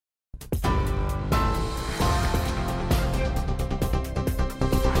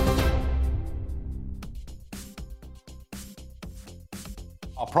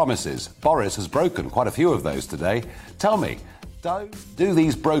promises. Boris has broken quite a few of those today. Tell me, do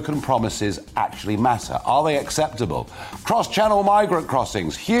these broken promises actually matter? Are they acceptable? Cross-channel migrant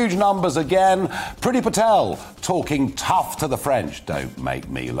crossings, huge numbers again. Priti Patel talking tough to the French. Don't make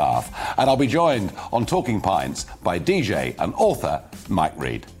me laugh. And I'll be joined on Talking Pints by DJ and author Mike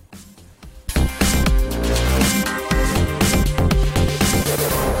Reid.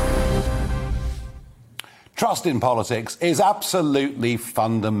 Trust in politics is absolutely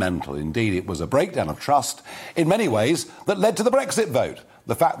fundamental. Indeed, it was a breakdown of trust in many ways that led to the Brexit vote.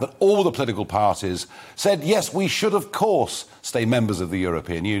 The fact that all the political parties said, yes, we should, of course, stay members of the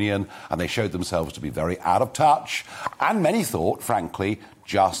European Union, and they showed themselves to be very out of touch. And many thought, frankly,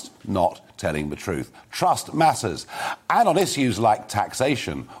 just not telling the truth. Trust matters. And on issues like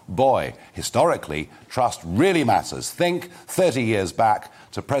taxation, boy, historically, trust really matters. Think 30 years back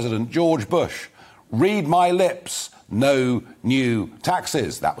to President George Bush. Read my lips, no new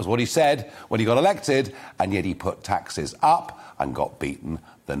taxes. That was what he said when he got elected, and yet he put taxes up and got beaten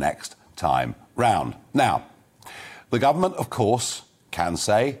the next time round. Now, the government, of course, can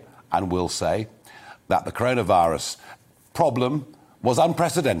say and will say that the coronavirus problem was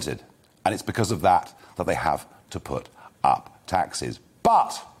unprecedented, and it's because of that they have to put up taxes.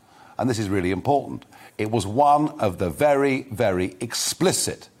 But, and this is really important, it was one of the very, very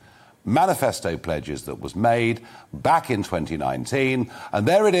explicit manifesto pledges that was made back in 2019, and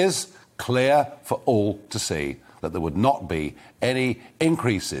there it is, clear for all to see, that there would not be any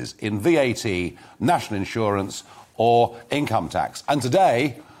increases in VAT, national insurance or income tax. And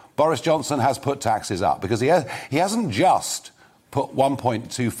today, Boris Johnson has put taxes up because he hasn't just put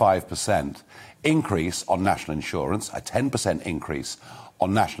 1.25% increase on national insurance, a 10% increase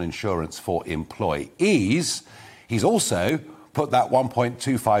on national insurance for employees. He's also put that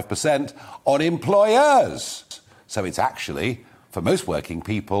 1.25% on employers. So it's actually, for most working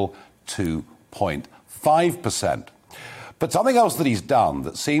people, 2.5%. But something else that he's done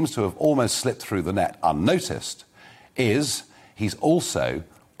that seems to have almost slipped through the net unnoticed is he's also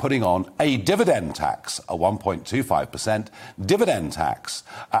putting on a dividend tax, a 1.25% dividend tax.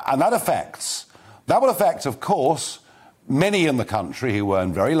 And that will affect, of course, many in the country who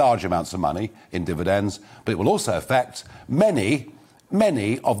earn very large amounts of money in dividends, but it will also affect many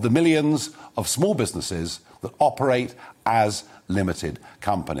of the millions of small businesses that operate as limited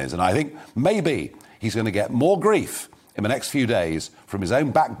companies. And I think maybe he's going to get more grief in the next few days from his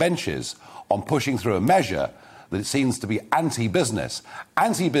own backbenchers on pushing through a measure that it seems to be anti-business.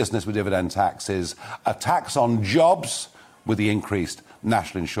 Anti-business with dividend taxes, a tax on jobs with the increased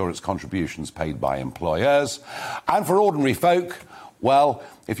national insurance contributions paid by employers. And for ordinary folk, well,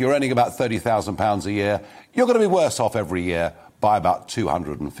 if you're earning about £30,000 a year, you're going to be worse off every year by about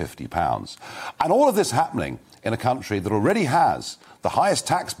 £250. And all of this happening in a country that already has the highest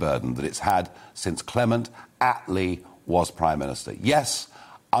tax burden that it's had since Clement Attlee was Prime Minister. Yes,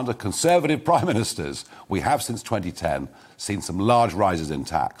 under Conservative Prime Ministers, we have since 2010 seen some large rises in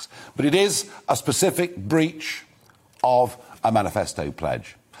tax. But it is a specific breach of a manifesto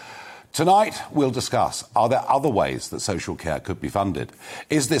pledge. Tonight, we'll discuss, are there other ways that social care could be funded?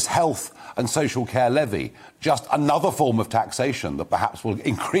 Is this health and social care levy just another form of taxation that perhaps will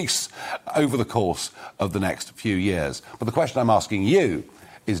increase over the course of the next few years? But the question I'm asking you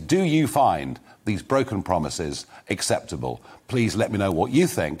is, do you find these broken promises acceptable? Please let me know what you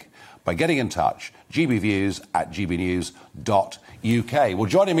think by getting in touch, gbviews@gbnews.uk. Well,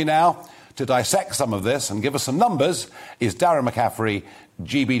 joining me now to dissect some of this and give us some numbers is Darren McCaffrey,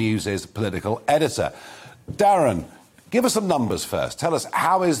 GB News' political editor. Darren, give us some numbers first. Tell us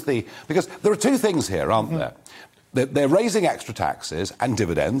because there are two things here, aren't there? They're raising extra taxes and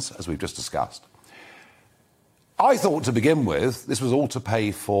dividends, as we've just discussed. I thought to begin with, this was all to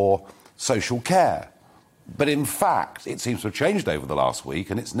pay for social care. But in fact, it seems to have changed over the last week,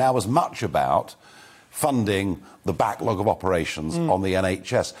 and it's now as much about funding the backlog of operations on the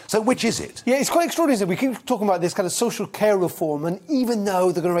NHS. So which is it? Yeah, it's quite extraordinary. We keep talking about this kind of social care reform, and even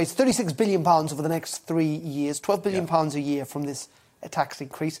though they're going to raise £36 billion over the next 3 years, £12 billion a year from this tax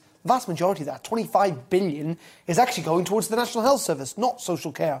increase, the vast majority of that, £25 billion, is actually going towards the National Health Service, not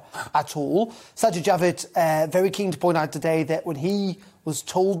social care at all. Sajid Javid, very keen to point out today that when he was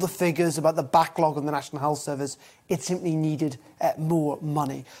told the figures about the backlog on the National Health Service, it simply needed more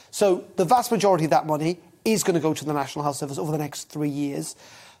money. So the vast majority of that money is going to go to the National Health Service over the next 3 years.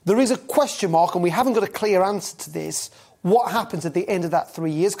 There is a question mark, and we haven't got a clear answer to this. What happens at the end of that 3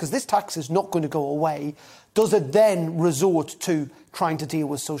 years? Because this tax is not going to go away. Does it then resort to trying to deal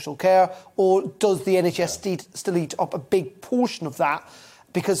with social care, or does the NHS still eat up a big portion of that?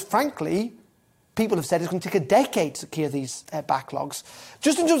 Because, frankly, people have said it's going to take a decade to clear these backlogs.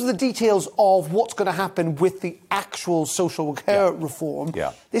 Just in terms of the details of what's going to happen with the actual social care reform,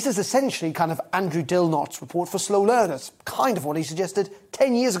 this is essentially kind of Andrew Dilnot's report for slow learners, kind of what he suggested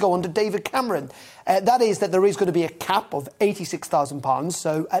 10 years ago under David Cameron. That is that there is going to be a cap of £86,000,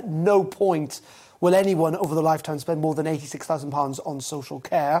 so at no point will anyone over their lifetime spend more than £86,000 on social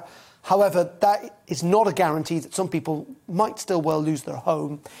care. However, that is not a guarantee that some people might still well lose their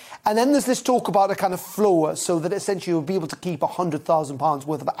home. And then there's this talk about a kind of floor, so that essentially you'll be able to keep £100,000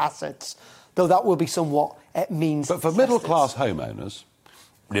 worth of assets, though that will be somewhat means. But for middle-class homeowners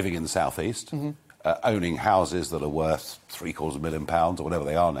living in the South East, owning houses that are worth £750,000 or whatever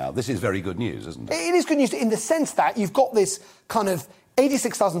they are now, this is very good news, isn't it? It is good news in the sense that you've got this kind of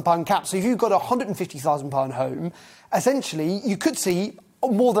 £86,000 cap. So if you've got a £150,000 home, essentially you could see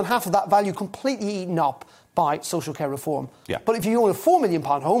more than half of that value completely eaten up by social care reform. But if you own a £4 million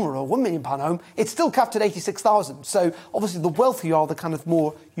home or a £1 million home, it's still capped at £86,000. So obviously the wealthier you are, the kind of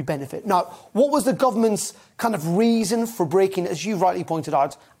more you benefit. Now, what was the government's kind of reason for breaking, as you rightly pointed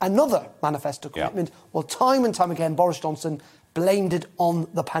out, another manifesto commitment? Well, time and time again, Boris Johnson blamed it on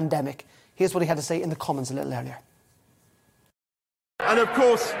the pandemic. Here's what he had to say in the Commons a little earlier. And of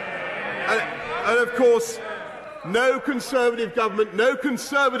course, no Conservative government,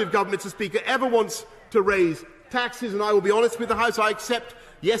 Mr. Speaker, ever wants to raise taxes. And I will be honest with the House, I accept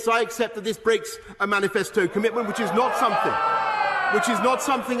that this breaks a manifesto commitment, which is not something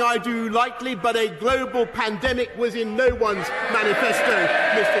I do lightly, but a global pandemic was in no one's manifesto,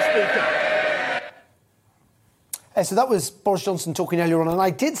 Mr. Speaker. So that was Boris Johnson talking earlier on, and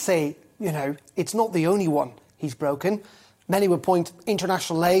I did say, it's not the only one he's broken. Many would point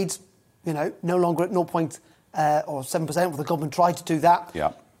international aid, no longer at 0.7%, well, the government tried to do that.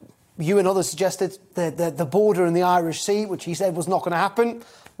 You and others suggested the border in the Irish Sea, which he said was not going to happen.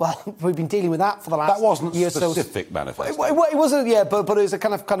 Well, we've been dealing with that for the last year. That wasn't specific manifesto. It wasn't, but it was a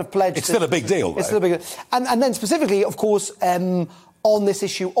kind of pledge. It's still a big deal, though. It's still a big deal. And then specifically, of course, on this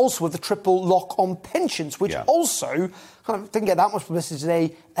issue also with the triple lock on pensions, which also kind of didn't get that much publicity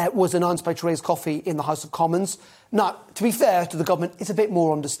today, was announced by Theresa Coffey in the House of Commons. Now, to be fair to the government, it's a bit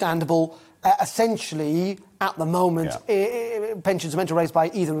more understandable. Essentially, at the moment, pensions are meant to rise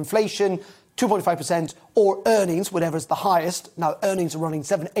by either inflation, 2.5%, or earnings, whatever's the highest. Now, earnings are running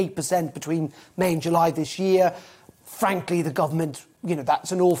 7-8% between May and July this year. Frankly, the government,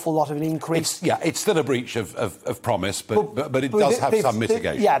 that's an awful lot of an increase. It's still a breach of promise, but it does have some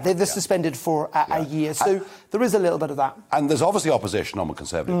mitigation. They're suspended for a year, so there is a little bit of that. And there's obviously opposition on the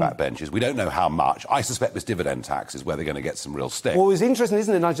Conservative backbenches. We don't know how much. I suspect this dividend tax is where they're going to get some real stick. Well, it's interesting,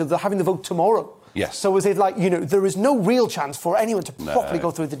 isn't it, Nigel, they're having the vote tomorrow. Yes. So is it like, there is no real chance for anyone to properly go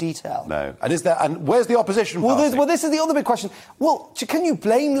through the detail? No. And where's the opposition party? Well, this is the other big question. Well, can you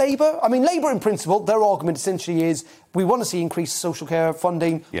blame Labour? I mean, Labour, in principle, their argument essentially is we want to see increased social care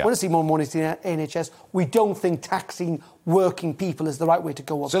funding, we want to see more money to the NHS. We don't think taxing working people is the right way to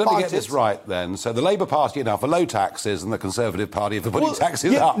go about it. So let me get this right, then. So the Labour Party are now for low taxes and the Conservative Party are for putting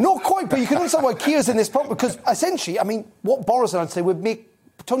taxes up. Not quite, but you can understand why Keir's in this problem, because essentially, what Boris and I'd say would make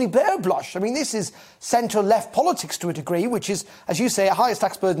Tony Blair blush. This is centre-left politics to a degree, which is, as you say, a highest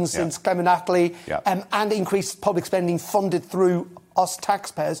tax burden since Clement Attlee, and increased public spending funded through us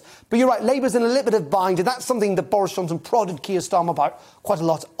taxpayers. But you're right, Labour's in a little bit of bind, and that's something that Boris Johnson prodded Keir Starmer about quite a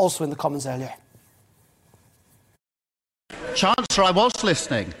lot, also in the Commons earlier. Chancellor, I was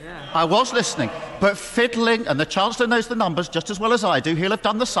listening. But fiddling, and the Chancellor knows the numbers just as well as I do, he'll have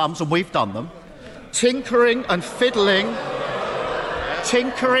done the sums and we've done them, tinkering and fiddling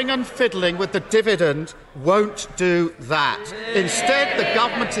with the dividend won't do that. Instead, the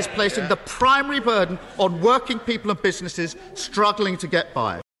government is placing the primary burden on working people and businesses struggling to get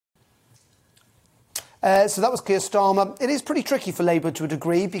by. So that was Keir Starmer. It is pretty tricky for Labour to a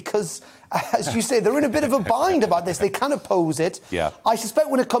degree because, as you say, they're in a bit of a bind about this. They can oppose it. I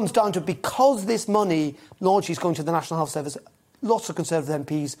suspect when it comes down to it, because this money largely is going to the National Health Service, lots of Conservative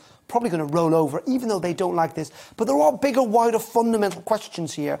MPs probably going to roll over, even though they don't like this. But there are bigger, wider, fundamental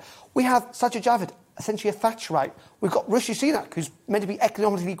questions here. We have Sajid Javid, essentially a Thatcherite. We've got Rishi Sunak, who's meant to be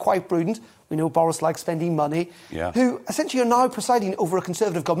economically quite prudent. We know Boris likes spending money. Who essentially are now presiding over a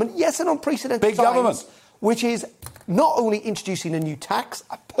Conservative government. Yes, an unprecedented big times, government. Which is not only introducing a new tax,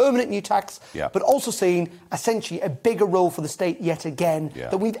 a permanent new tax, but also seeing essentially a bigger role for the state yet again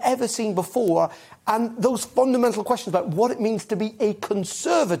than we've ever seen before. And those fundamental questions about what it means to be a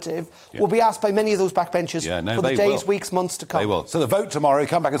Conservative will be asked by many of those backbenchers for the days, weeks, months to come. They will. So the vote tomorrow,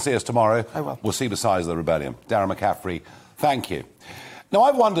 come back and see us tomorrow. I will. We'll see the size of the rebellion. Darren McCaffrey, thank you. Now,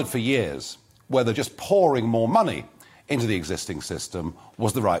 I've wondered for years whether just pouring more money into the existing system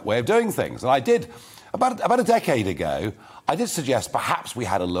was the right way of doing things. And I did, about a decade ago, I did suggest perhaps we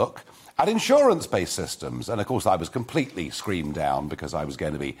had a look at insurance-based systems. And, of course, I was completely screamed down because I was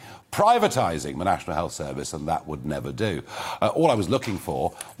going to be privatising the National Health Service, and that would never do. All I was looking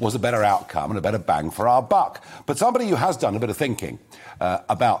for was a better outcome and a better bang for our buck. But somebody who has done a bit of thinking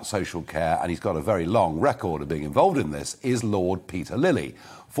about social care, and he's got a very long record of being involved in this, is Lord Peter Lilly,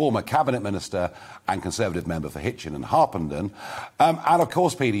 former Cabinet Minister and Conservative member for Hitchin and Harpenden. And, of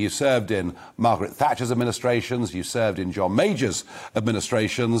course, Peter, you served in Margaret Thatcher's administrations, you served in John Major's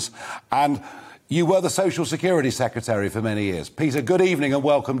administrations, and you were the Social Security Secretary for many years. Peter, good evening and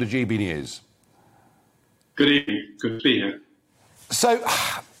welcome to GB News. Good evening. Good to be here. So,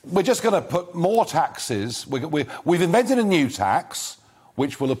 we're just going to put more taxes. We've invented a new tax,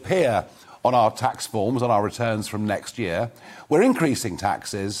 which will appear on our tax forms, on our returns from next year. We're increasing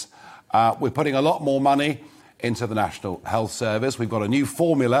taxes. We're putting a lot more money into the National Health Service. We've got a new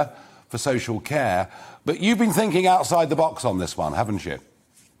formula for social care. But you've been thinking outside the box on this one, haven't you?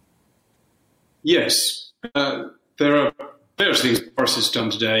 Yes. There are various things Boris has done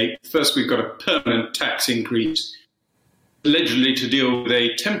today. First, we've got a permanent tax increase, allegedly to deal with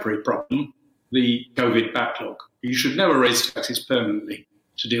a temporary problem, the COVID backlog. You should never raise taxes permanently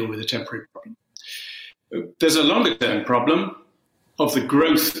to deal with a temporary problem. There's a longer-term problem of the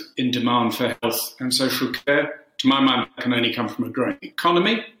growth in demand for health and social care. To my mind, that can only come from a growing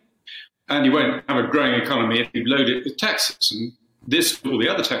economy, and you won't have a growing economy if you load it with taxes. And this, all the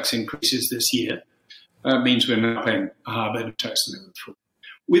other tax increases this year, means we're now paying a higher rate of tax than ever before.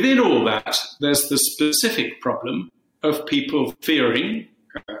 Within all that, there's the specific problem of people fearing,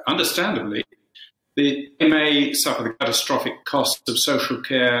 understandably, they may suffer the catastrophic costs of social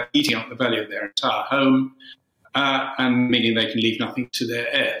care, eating up the value of their entire home, and meaning they can leave nothing to their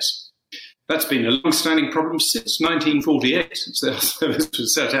heirs. That's been a long-standing problem since 1948, since the health service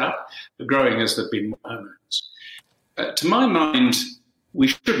was set up, but growing as there have been more homeowners. To my mind, we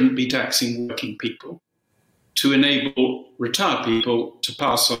shouldn't be taxing working people to enable retired people to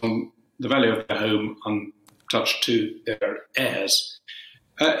pass on the value of their home untouched to their heirs.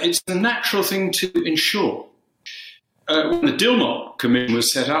 It's a natural thing to insure. When the Dilmot Commission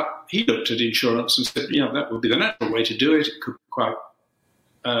was set up, he looked at insurance and said, that would be the natural way to do it. It could be quite,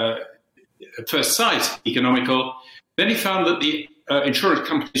 at first sight, economical. Then he found that the insurance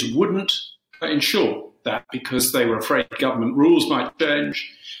companies wouldn't insure that because they were afraid government rules might change,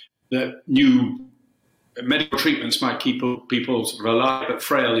 that new medical treatments might keep people sort of alive but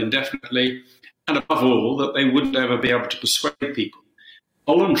frail indefinitely, and above all, that they wouldn't ever be able to persuade people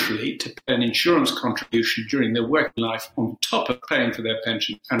voluntarily to pay an insurance contribution during their working life on top of paying for their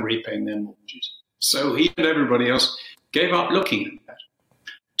pension and repaying their mortgages. So he and everybody else gave up looking at that.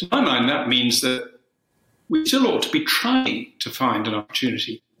 To my mind, that means that we still ought to be trying to find an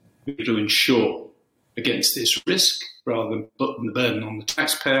opportunity to insure against this risk rather than putting the burden on the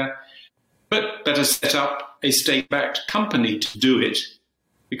taxpayer, but better set up a state-backed company to do it,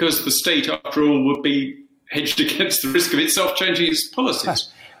 because the state, after all, would be hedged against the risk of itself changing its policies,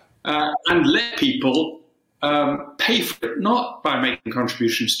 and let people pay for it, not by making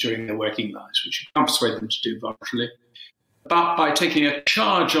contributions during their working lives, which you can't persuade them to do voluntarily, but by taking a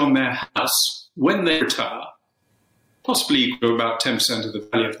charge on their house when they retire, possibly equal to about 10% of the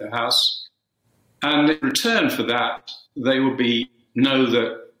value of their house. And in return for that, they will know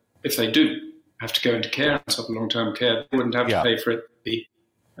that if they do have to go into care, suffer long-term care, they wouldn't have to pay for it the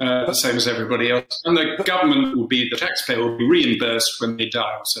same as everybody else. And the government the taxpayer will be reimbursed when they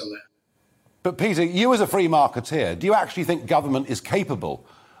die or sell their. But Peter, you as a free marketeer, do you actually think government is capable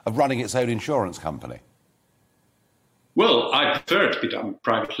of running its own insurance company? Well, I prefer it to be done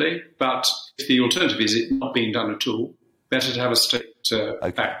privately, but if the alternative is it not being done at all, better to have a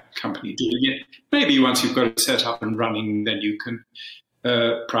state-backed company doing it. Maybe once you've got it set up and running, then you can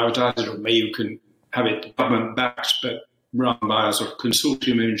privatise it, or maybe you can have it government-backed, but run by a sort of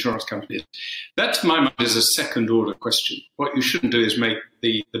consortium of insurance companies. That, to my mind, is a second-order question. What you shouldn't do is make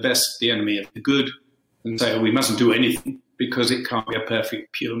the best the enemy of the good and say, we mustn't do anything because it can't be a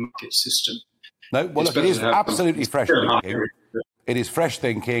perfect, pure market system. No, well, look, it is absolutely fresh thinking. It is fresh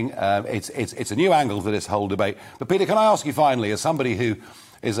thinking. It's a new angle to this whole debate. But, Peter, can I ask you finally, as somebody who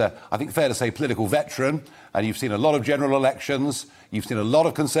is I think fair to say, political veteran, and you've seen a lot of general elections, you've seen a lot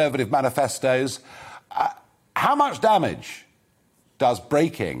of Conservative manifestos, how much damage does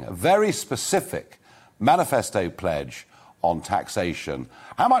breaking a very specific manifesto pledge on taxation,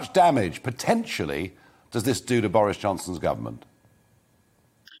 how much damage, potentially, does this do to Boris Johnson's government?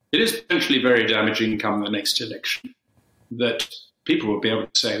 It is potentially very damaging come the next election, that people will be able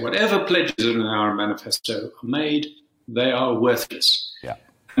to say whatever pledges in our manifesto are made, they are worthless. Yeah.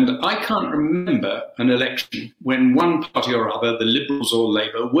 And I can't remember an election when one party or other, the Liberals or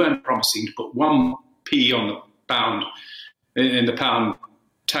Labour, weren't promising to put 1p on the pound in the pound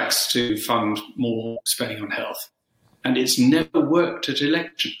tax to fund more spending on health. And it's never worked at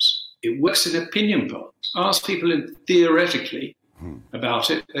elections. It works in opinion polls. Ask people theoretically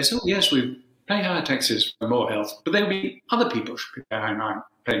about it. They say, oh, yes, we pay higher taxes for more health, but there'll be other people who should be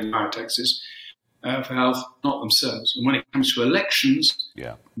paying higher taxes for health, not themselves. And when it comes to elections,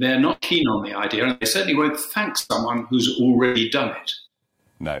 they're not keen on the idea, and they certainly won't thank someone who's already done it.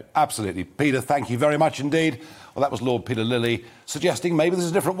 No, absolutely. Peter, thank you very much indeed. Well, that was Lord Peter Lilly suggesting maybe there's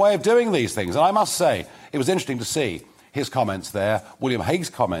a different way of doing these things. And I must say, it was interesting to see his comments there, William Hague's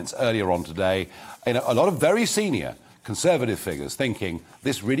comments earlier on today, a lot of very senior Conservative figures thinking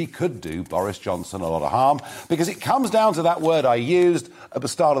this really could do Boris Johnson a lot of harm, because it comes down to that word I used at the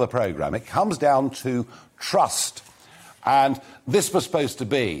start of the programme. It comes down to trust. And this was supposed to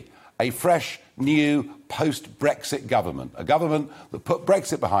be a fresh, new, post-Brexit government, a government that put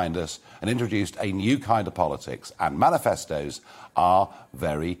Brexit behind us and introduced a new kind of politics. And manifestos are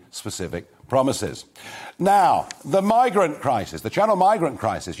very specific promises. Now, the migrant crisis, the Channel migrant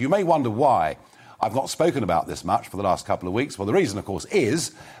crisis, you may wonder why I've not spoken about this much for the last couple of weeks. Well, the reason, of course,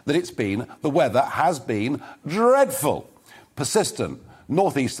 is that the weather has been dreadful. Persistent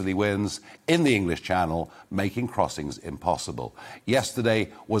northeasterly winds in the English Channel, making crossings impossible. Yesterday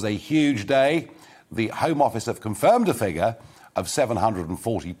was a huge day. The Home Office have confirmed a figure of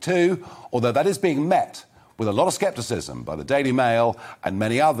 742, although that is being met with a lot of scepticism by the Daily Mail and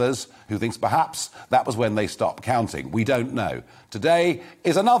many others who thinks perhaps that was when they stopped counting. We don't know. Today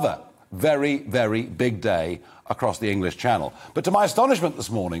is another very, very big day across the English Channel. But to my astonishment this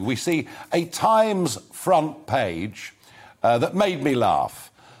morning, we see a Times front page that made me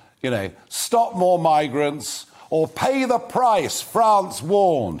laugh. You know, stop more migrants or pay the price, France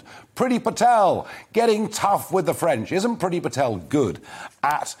warned. Priti Patel getting tough with the French. Isn't Priti Patel good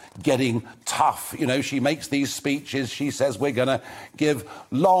at getting tough? You know, she makes these speeches. She says we're going to give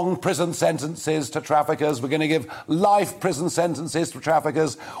long prison sentences to traffickers. We're going to give life prison sentences to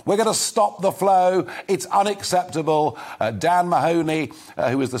traffickers. We're going to stop the flow. It's unacceptable. Dan Mahoney,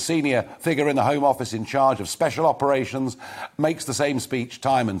 who is the senior figure in the Home Office in charge of special operations, makes the same speech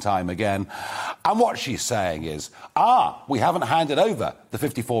time and time again. And what she's saying is, we haven't handed over the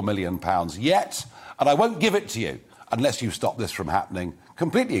 £54 million yet, and I won't give it to you unless you stop this from happening,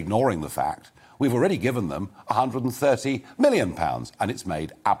 completely ignoring the fact we've already given them £130 million, and it's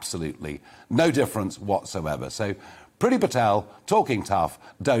made absolutely no difference whatsoever. So Priti Patel talking tough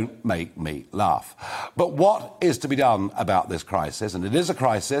don't make me laugh. But what is to be done about this crisis? And it is a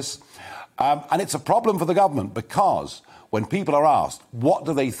crisis, and it's a problem for the government, because when people are asked what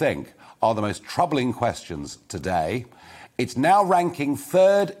do they think are the most troubling questions today, it's now ranking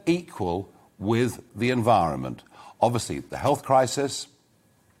third, equal with the environment. Obviously, the health crisis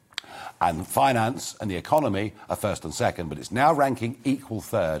and finance and the economy are first and second, but it's now ranking equal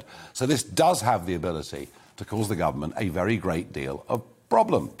third. So this does have the ability to cause the government a very great deal of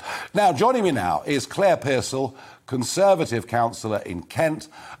problem. Now, joining me now is Claire Pearsall, Conservative councillor in Kent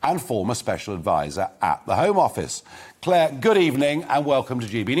and former special advisor at the Home Office. Claire, good evening and welcome to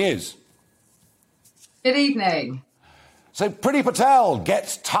GB News. Good evening. So Priti Patel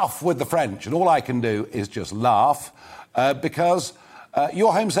gets tough with the French, and all I can do is just laugh because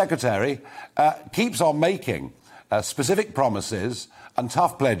your Home Secretary keeps on making specific promises and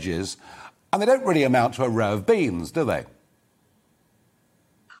tough pledges, and they don't really amount to a row of beans, do they?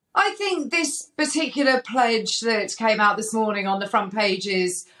 I think this particular pledge that came out this morning on the front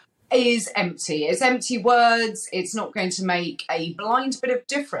pages is empty. It's empty words. It's not going to make a blind bit of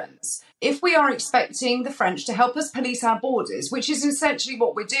difference. If we are expecting the French to help us police our borders, which is essentially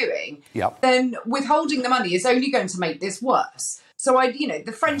what we're doing, then withholding the money is only going to make this worse. So,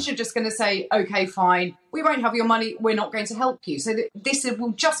 the French are just going to say, OK, fine, we won't have your money. We're not going to help you. So this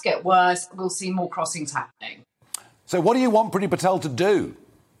will just get worse. We'll see more crossings happening. So what do you want Priti Patel to do?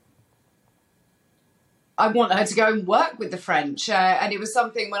 I want her to go and work with the French. And it was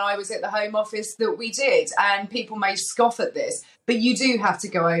something when I was at the Home Office that we did. And people may scoff at this, but you do have to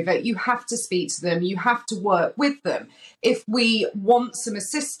go over. You have to speak to them. You have to work with them. If we want some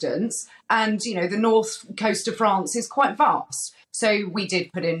assistance, and, the north coast of France is quite vast. So we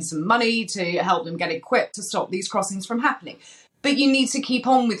did put in some money to help them get equipped to stop these crossings from happening. But you need to keep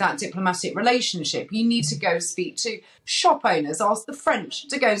on with that diplomatic relationship. You need to go speak to shop owners, ask the French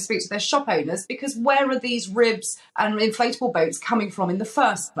to go and speak to their shop owners, because where are these ribs and inflatable boats coming from in the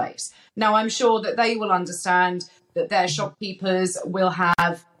first place? Now, I'm sure that they will understand that their shopkeepers will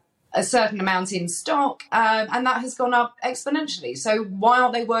have a certain amount in stock, and that has gone up exponentially. So why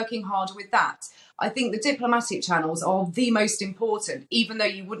aren't they working harder with that? I think the diplomatic channels are the most important, even though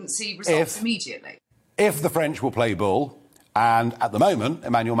you wouldn't see results immediately. If the French will play ball, and at the moment,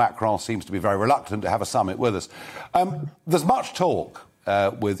 Emmanuel Macron seems to be very reluctant to have a summit with us. There's much talk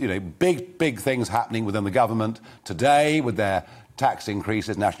with, big things happening within the government today with their tax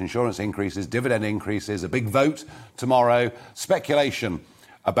increases, national insurance increases, dividend increases, a big vote tomorrow, speculation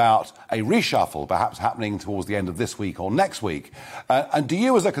about a reshuffle perhaps happening towards the end of this week or next week. And do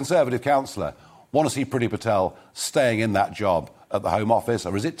you, as a Conservative councillor, want to see Priti Patel staying in that job at the Home Office,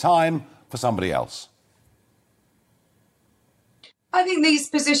 or is it time for somebody else? I think these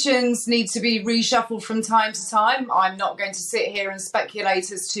positions need to be reshuffled from time to time. I'm not going to sit here and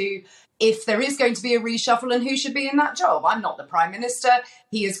speculate as to if there is going to be a reshuffle and who should be in that job. I'm not the Prime Minister.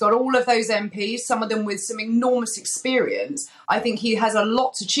 He has got all of those MPs, some of them with some enormous experience. I think he has a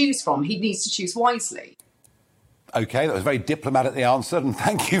lot to choose from. He needs to choose wisely. OK, that was very diplomatically answered, and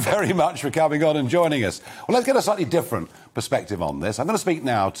thank you very much for coming on and joining us. Well, let's get a slightly different perspective on this. I'm going to speak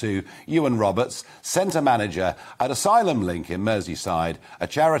now to Ewan Roberts, Centre Manager at Asylum Link in Merseyside, a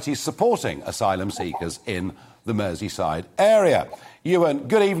charity supporting asylum seekers in the Merseyside area. Ewan,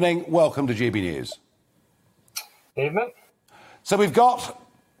 good evening. Welcome to GB News. Evening. So we've got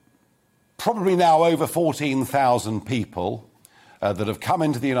probably now over 14,000 people that have come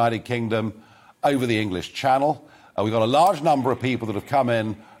into the United Kingdom over the English Channel. We've got a large number of people that have come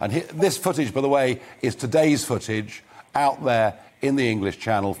in, and this footage, by the way, is today's footage out there in the English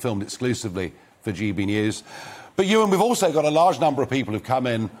Channel, filmed exclusively for GB News. But, Ewan, we've also got a large number of people who've come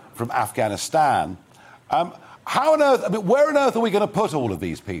in from Afghanistan. How on earth, where on earth are we going to put all of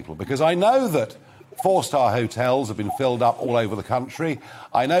these people? Because I know that four-star hotels have been filled up all over the country.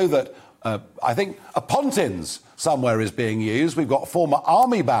 I know that I think a Pontins somewhere is being used. We've got former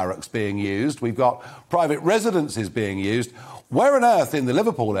army barracks being used. We've got private residences being used. Where on earth in the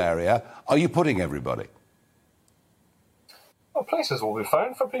Liverpool area are you putting everybody? Well, places will be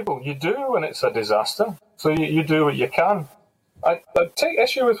found for people. You do when it's a disaster. So you do what you can. I take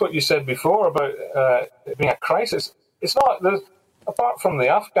issue with what you said before about it being a crisis. It's not. Apart from the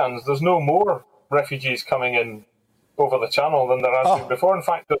Afghans, there's no more refugees coming in over the Channel than there has been before. In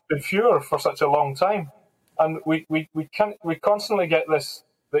fact, there's been fewer for such a long time. And we constantly get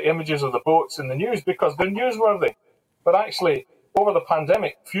the images of the boats in the news because they're newsworthy. But actually, over the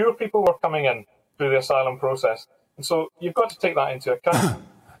pandemic, fewer people were coming in through the asylum process. And so you've got to take that into account.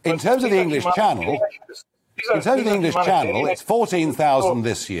 In terms of the English Channel, it's 14,000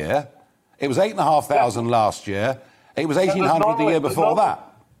 this year. It was 8,500 last year. It was 1,800 the year before that.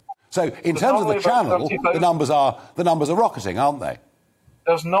 So in terms of the Channel, the numbers are rocketing, aren't they?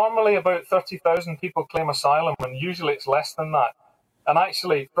 There's normally about 30,000 people claim asylum, and usually it's less than that. And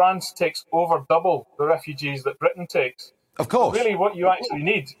actually, France takes over double the refugees that Britain takes. Of course. So really, what you actually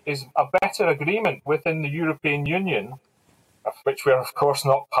need is a better agreement within the European Union, of which we're, of course,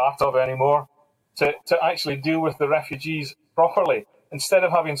 not part of anymore, to actually deal with the refugees properly, instead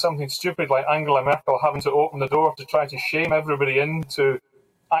of having something stupid like Angela Merkel having to open the door to try to shame everybody into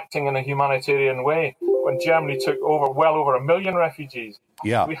acting in a humanitarian way when Germany took well over 1 million refugees.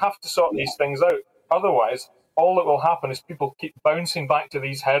 Yeah. We have to sort these things out. Otherwise, all that will happen is people keep bouncing back to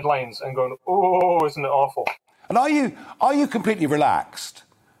these headlines and going, oh, isn't it awful? And are you completely relaxed?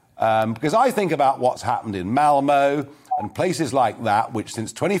 Because I think about what's happened in Malmo and places like that, which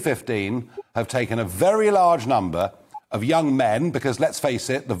since 2015 have taken a very large number of young men, because let's face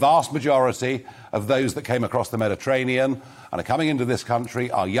it, the vast majority of those that came across the Mediterranean and are coming into this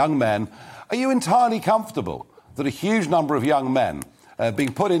country are young men. Are you entirely comfortable that a huge number of young men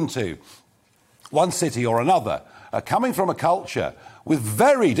being put into one city or another, coming from a culture with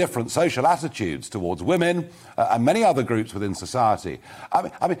very different social attitudes towards women and many other groups within society?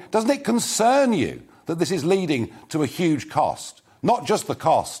 I mean, doesn't it concern you that this is leading to a huge cost? Not just the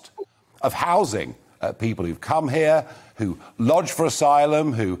cost of housing people who've come here, who lodge for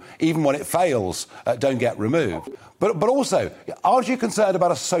asylum, who, even when it fails, don't get removed. But also, aren't you concerned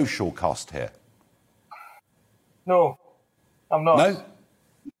about a social cost here? No, I'm not. No?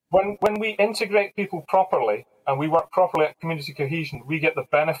 When we integrate people properly and we work properly at community cohesion, we get the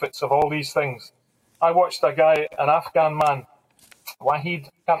benefits of all these things. I watched a guy, an Afghan man, Wahid,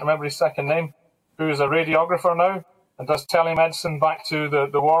 can't remember his second name, who is a radiographer now and does telemedicine back to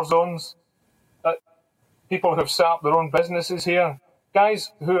the war zones. People who have set up their own businesses here,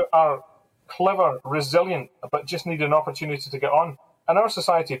 guys who are clever, resilient, but just need an opportunity to get on. And our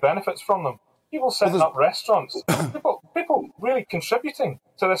society benefits from them. People setting up restaurants, people really contributing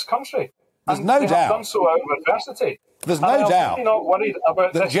to this country. There's and no they doubt. have done so out of adversity. There's and no doubt. I'm really not worried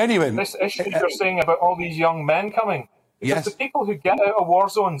about this issue you're saying about all these young men coming. Because the people who get out of war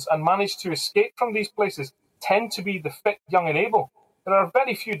zones and manage to escape from these places tend to be the fit, young and able. There are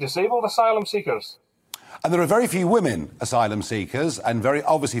very few disabled asylum seekers. And there are very few women asylum seekers, and very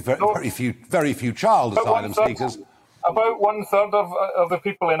few child asylum seekers. About 1/3 of the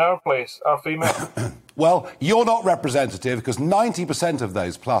people in our place are female. Well, you're not representative, because 90% of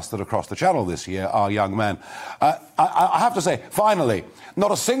those plus that have crossed the Channel this year are young men. I have to say, finally,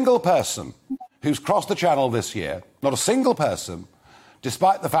 not a single person who's crossed the Channel this year, not a single person,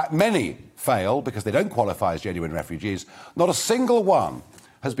 despite the fact many fail because they don't qualify as genuine refugees, not a single one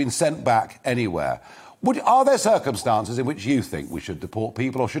has been sent back anywhere. Are there circumstances in which you think we should deport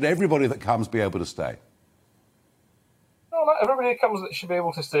people, or should everybody that comes be able to stay? No, not everybody that comes should be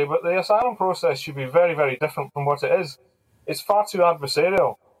able to stay, but the asylum process should be very, very different from what it is. It's far too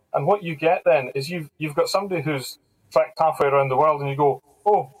adversarial. And what you get then is you've got somebody who's tracked halfway around the world and you go,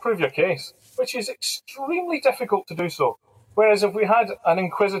 oh, prove your case, which is extremely difficult to do so. Whereas if we had an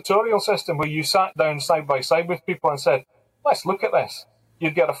inquisitorial system where you sat down side by side with people and said, let's look at this,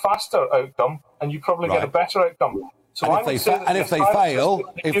 you'd get a faster outcome and you probably get a better outcome. So and if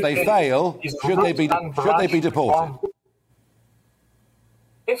they fail, should they be deported?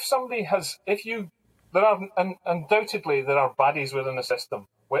 If somebody has, undoubtedly there are baddies within the system.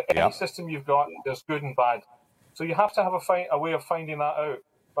 Where any system you've got, there's good and bad. So you have to have a way of finding that out.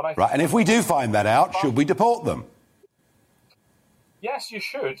 But and if we do find that out, should we deport them? Yes, you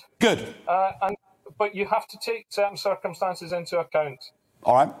should. Good. But you have to take certain circumstances into account.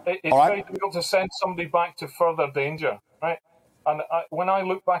 All right. It's very difficult to send somebody back to further danger, right? And when I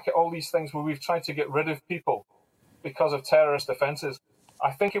look back at all these things where we've tried to get rid of people because of terrorist offences,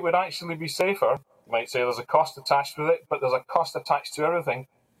 I think it would actually be safer. You might say there's a cost attached with it, but there's a cost attached to everything.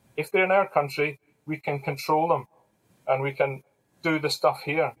 If they're in our country, we can control them and we can do the stuff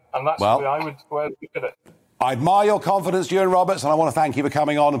here. And that's the way I would look at it. I admire your confidence, Ewan Roberts, and I want to thank you for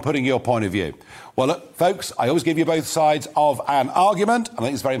coming on and putting your point of view. Well, look, folks, I always give you both sides of an argument. I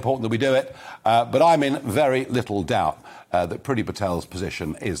think it's very important that we do it. But I'm in very little doubt that Priti Patel's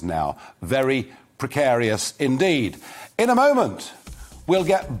position is now very precarious indeed. In a moment, we'll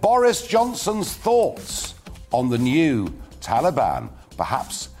get Boris Johnson's thoughts on the new Taliban.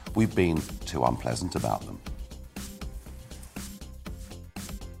 Perhaps we've been too unpleasant about them.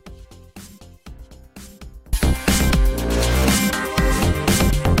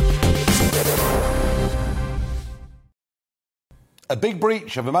 A big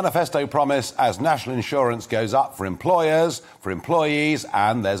breach of a manifesto promise as national insurance goes up for employers, for employees,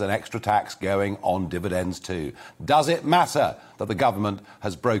 and there's an extra tax going on dividends too. Does it matter that the government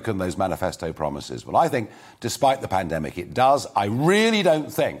has broken those manifesto promises? Well, I think, despite the pandemic, it does. I really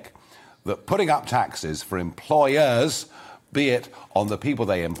don't think that putting up taxes for employers, be it on the people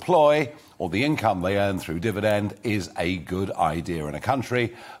they employ or the income they earn through dividend, is a good idea in a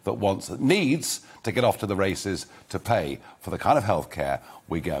country that needs to get off to the races to pay for the kind of healthcare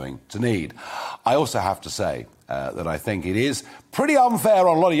we're going to need. I also have to say that I think it is pretty unfair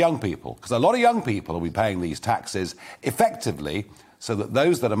on a lot of young people, because a lot of young people will be paying these taxes effectively so that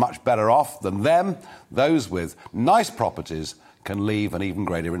those that are much better off than them, those with nice properties, can leave an even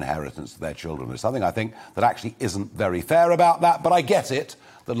greater inheritance to their children. There's something I think that actually isn't very fair about that, but I get it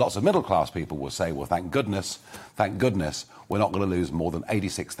that lots of middle-class people will say, well, thank goodness, we're not going to lose more than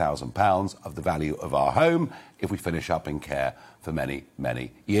 £86,000 of the value of our home if we finish up in care for many,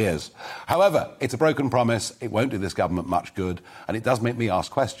 many years. However, it's a broken promise. It won't do this government much good, and it does make me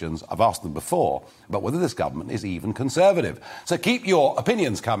ask questions. I've asked them before about whether this government is even Conservative. So keep your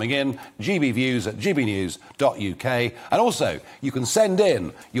opinions coming in, gbviews@gbnews.uk, and also you can send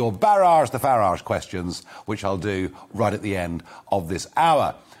in your Barrage to Farage questions, which I'll do right at the end of this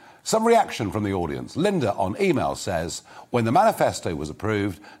hour. Some reaction from the audience. Linda on email says, when the manifesto was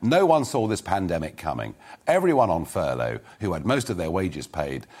approved, no one saw this pandemic coming. Everyone on furlough who had most of their wages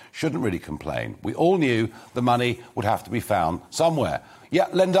paid shouldn't really complain. We all knew the money would have to be found somewhere. Yeah,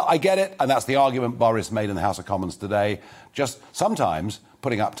 Linda, I get it, and that's the argument Boris made in the House of Commons today. Just sometimes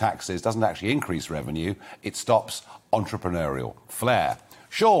putting up taxes doesn't actually increase revenue, it stops entrepreneurial flair.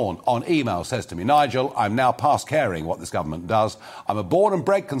 Sean on email says to me, Nigel, I'm now past caring what this government does. I'm a born and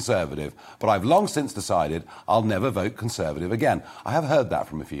bred Conservative, but I've long since decided I'll never vote Conservative again. I have heard that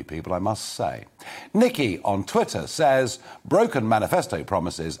from a few people, I must say. Nikki on Twitter says, broken manifesto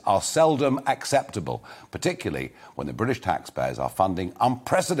promises are seldom acceptable, particularly when the British taxpayers are funding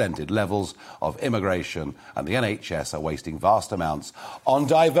unprecedented levels of immigration and the NHS are wasting vast amounts on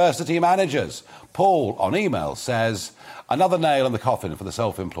diversity managers. Paul on email says, another nail in the coffin for the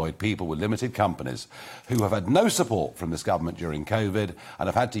self-employed people with limited companies who have had no support from this government during COVID and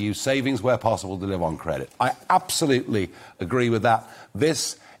have had to use savings where possible to live on credit. I absolutely agree with that.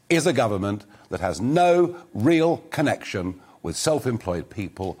 This is a government that has no real connection with self-employed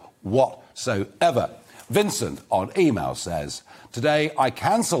people whatsoever. Vincent on email says, today I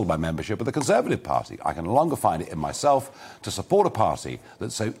cancelled my membership of the Conservative Party. I can no longer find it in myself to support a party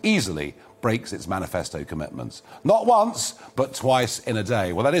that so easily breaks its manifesto commitments. Not once, but twice in a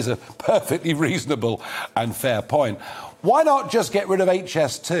day. Well, that is a perfectly reasonable and fair point. Why not just get rid of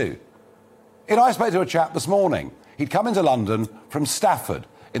HS2? I spoke to a chap this morning. He'd come into London from Stafford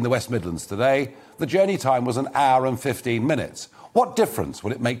in the West Midlands today. The journey time was an hour and 15 minutes. What difference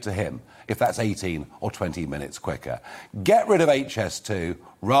would it make to him if that's 18 or 20 minutes quicker? Get rid of HS2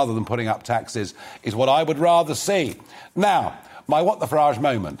 rather than putting up taxes is what I would rather see. Now, my what the Farage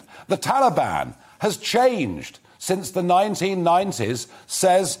moment. The Taliban has changed since the 1990s,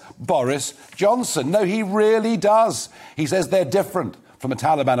 says Boris Johnson. No, he really does. He says they're different from a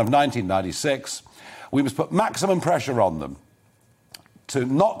Taliban of 1996. We must put maximum pressure on them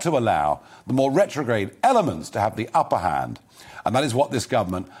not to allow the more retrograde elements to have the upper hand. And that is what this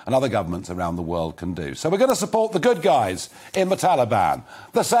government and other governments around the world can do. So we're going to support the good guys in the Taliban,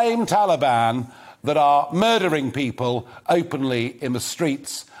 the same Taliban that are murdering people openly in the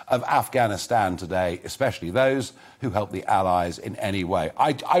streets of Afghanistan today, especially those who help the allies in any way.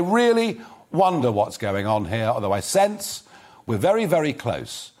 I really wonder what's going on here, although I sense we're very, very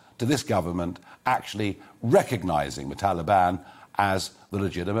close to this government actually recognising the Taliban as the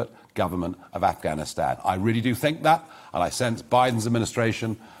legitimate government of Afghanistan. I really do think that, and I sense Biden's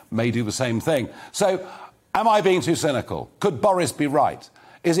administration may do the same thing. So, am I being too cynical? Could Boris be right?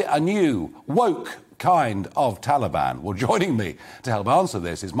 Is it a new, woke kind of Taliban? Well, joining me to help answer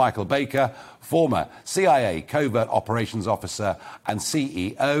this is Michael Baker, former CIA Covert Operations Officer and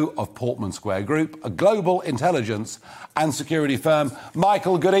CEO of Portman Square Group, a global intelligence and security firm.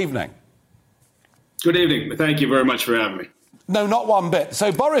 Michael, good evening. Good evening. Thank you very much for having me. No, not one bit.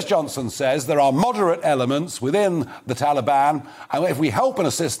 So Boris Johnson says there are moderate elements within the Taliban, and if we help and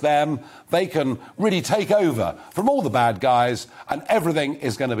assist them, they can really take over from all the bad guys, and everything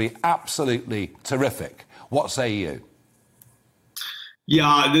is going to be absolutely terrific. What say you?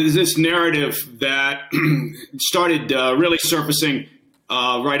 Yeah, there's this narrative that started really surfacing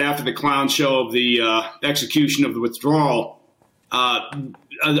right after the clown show of the execution of the withdrawal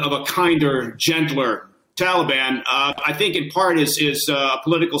of a kinder, gentler Taliban. I think in part is a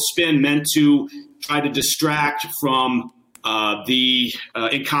political spin meant to try to distract from the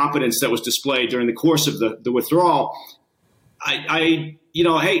incompetence that was displayed during the course of the withdrawal. Hey,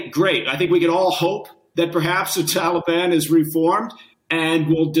 great. I think we can all hope that perhaps the Taliban is reformed and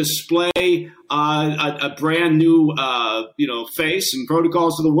will display a brand new, face and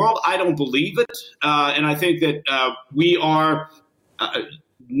protocols to the world. I don't believe it, and I think that we are.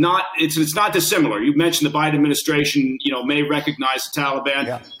 It's not dissimilar. You mentioned the Biden administration, may recognize the Taliban.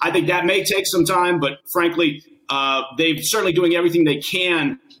 Yeah. I think that may take some time, but frankly, they're certainly doing everything they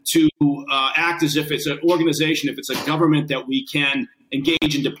can to act as if it's an organization, if it's a government that we can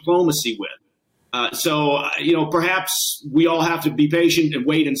engage in diplomacy with. So perhaps we all have to be patient and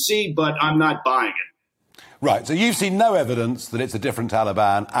wait and see, but I'm not buying it. Right. So you've seen no evidence that it's a different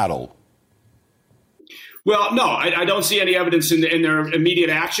Taliban at all? Well, no, I don't see any evidence in their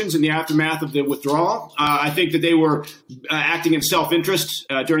immediate actions in the aftermath of the withdrawal. I think that they were acting in self-interest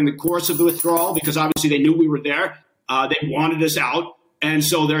during the course of the withdrawal because obviously they knew we were there. They wanted us out. And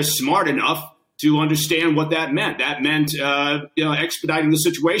so they're smart enough to understand what that meant. That meant expediting the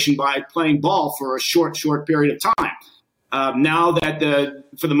situation by playing ball for a short period of time. Now that,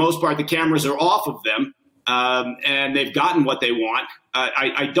 for the most part, the cameras are off of them and they've gotten what they want,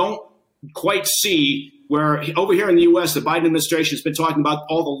 I don't quite see where over here in the U.S., the Biden administration has been talking about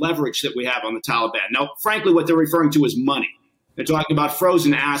all the leverage that we have on the Taliban. Now, frankly, what they're referring to is money. They're talking about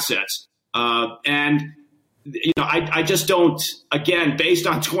frozen assets. I just don't, again, based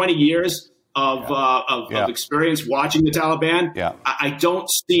on 20 years of experience watching the Taliban, I don't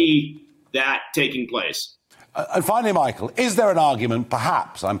see that taking place. And finally, Michael, is there an argument,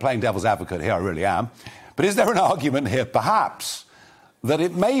 perhaps, I'm playing devil's advocate here, I really am, but is there an argument here, perhaps, that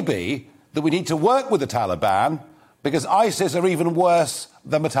it may be that we need to work with the Taliban because ISIS are even worse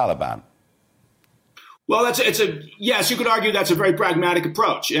than the Taliban? Well, yes, you could argue that's a very pragmatic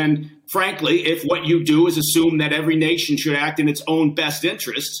approach. And frankly, if what you do is assume that every nation should act in its own best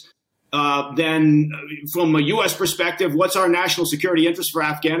interests, then from a U.S. perspective, what's our national security interest for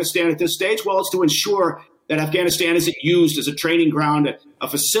Afghanistan at this stage? Well, it's to ensure that Afghanistan isn't used as a training ground, a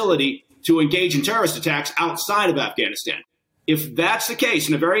facility to engage in terrorist attacks outside of Afghanistan. if that's the case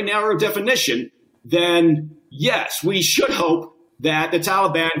in a very narrow definition, then yes, we should hope that the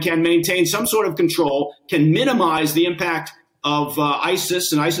Taliban can maintain some sort of control, can minimize the impact of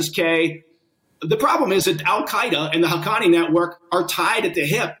ISIS and ISIS-K. The problem is that al-Qaeda and the Haqqani network are tied at the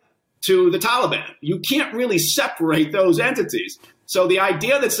hip to the Taliban. You can't really separate those entities. So the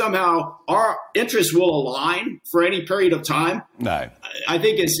idea that somehow our interests will align for any period of time, no, I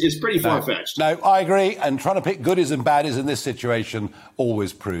think is pretty far-fetched. No, I agree. And trying to pick goodies and baddies in this situation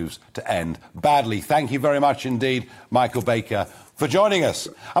always proves to end badly. Thank you very much indeed, Michael Baker, for joining us.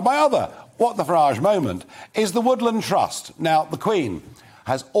 And my other What the Farage moment is the Woodland Trust. Now, the Queen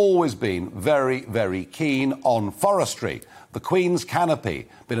has always been very, very keen on forestry. The Queen's Canopy,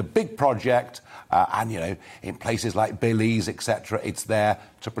 been a big project, and, you know, in places like Belize, etc., it's there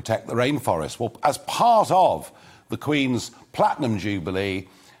to protect the rainforest. Well, as part of the Queen's Platinum Jubilee,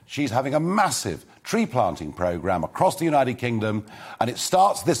 she's having a massive tree planting programme across the United Kingdom, and it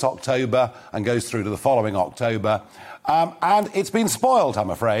starts this October and goes through to the following October. And it's been spoilt, I'm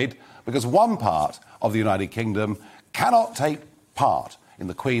afraid, because one part of the United Kingdom cannot take part in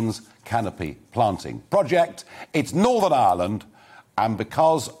the Queen's Canopy planting project. It's Northern Ireland, and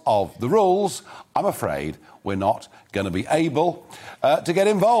because of the rules, I'm afraid we're not going to be able to get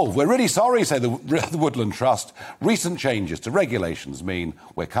involved. We're really sorry, say the Woodland Trust. Recent changes to regulations mean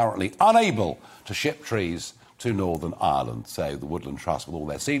we're currently unable to ship trees to Northern Ireland. So the Woodland Trust, with all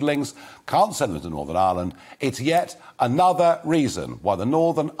their seedlings, can't send them to Northern Ireland. It's yet another reason why the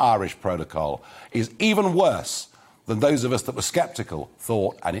Northern Irish Protocol is even worse than those of us that were sceptical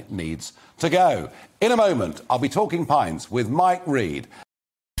thought, and it needs to go. In a moment, I'll be talking pints with Mike Reid.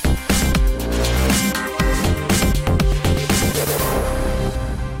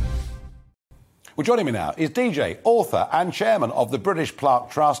 Well, joining me now is DJ, author and chairman of the British Plaque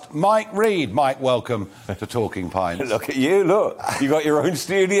Trust, Mike Reid. Mike, welcome to Talking Pints. Look at you, look. You got your own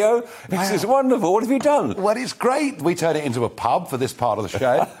studio. This is wonderful. What have you done? Well, it's great. We turn it into a pub for this part of the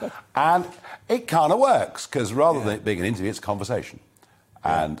show, and it kind of works, because rather than it being an interview, it's a conversation.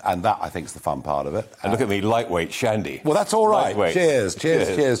 And that, I think, is the fun part of it. And look at me, lightweight shandy. Well, that's all right. Lightweight.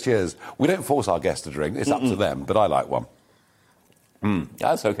 Cheers. We don't force our guests to drink. It's up to them, but I like one.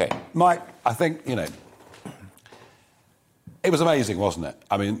 That's okay. Mike, I think, you know, it was amazing, wasn't it?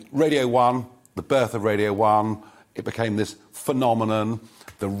 I mean, Radio 1, the birth of Radio 1, it became this phenomenon.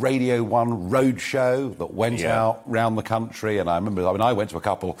 The Radio 1 roadshow that went out round the country, and I remember, I went to a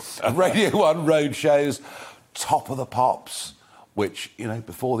couple of Radio 1 roadshows, Top of the Pops, which, you know,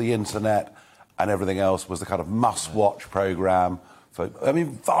 before the internet and everything else was the kind of must-watch programme for, I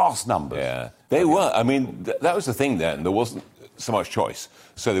mean, vast numbers. Yeah, they were. I mean, that was the thing then. There wasn't so much choice,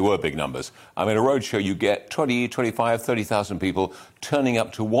 so there were big numbers. I mean, a roadshow, you get 20, 25, 30,000 people turning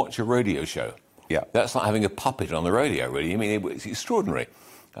up to watch a radio show. Yeah. That's like having a puppet on the radio, really. I mean, it was extraordinary.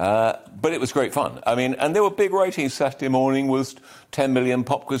 But it was great fun. I mean, and there were big ratings. Saturday morning was 10 million,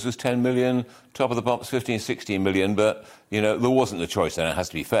 Pop Quiz was 10 million, Top of the Pops 15, 16 million. But, you know, there wasn't a choice then, it has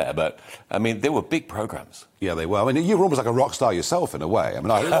to be fair. But, I mean, they were big programmes. Yeah, they were. I mean, you were almost like a rock star yourself, in a way. I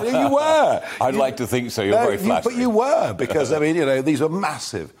mean, you were. I'd like to think so. You're very flattering. But you were, because, I mean, you know, these were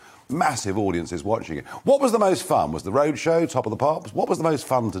massive audiences watching it. What was the most fun? Was the roadshow, Top of the Pops? What was the most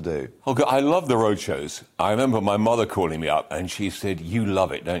fun to do? Oh, God, I love the roadshows. I remember my mother calling me up and she said, "You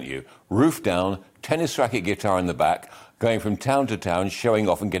love it, don't you? Roof down, tennis racket guitar in the back, going from town to town, showing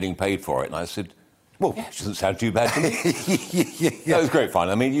off and getting paid for it." And I said, "Well, it doesn't sound too bad to me." That was great fun.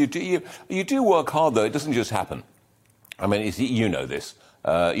 I mean, you do work hard, though. It doesn't just happen. I mean, you know this.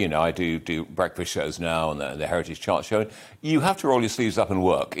 You know, I do breakfast shows now and the Heritage Chart show. You have to roll your sleeves up and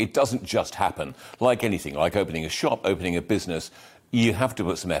work. It doesn't just happen. Like anything, like opening a shop, opening a business, you have to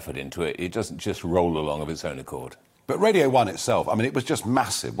put some effort into it. It doesn't just roll along of its own accord. But Radio 1 itself, I mean, it was just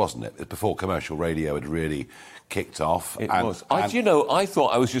massive, wasn't it? Before commercial radio had really kicked off. It was. I thought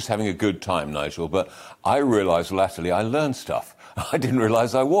I was just having a good time, Nigel, but I realised latterly I learned stuff. I didn't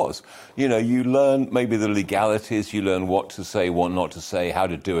realise I was. You know, you learn maybe the legalities, you learn what to say, what not to say, how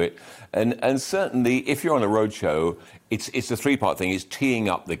to do it. And certainly, if you're on a roadshow, it's a three-part thing. It's teeing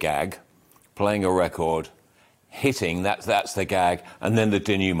up the gag, playing a record, hitting, that's the gag, and then the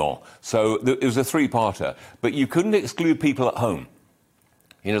denouement. So it was a three-parter. But you couldn't exclude people at home.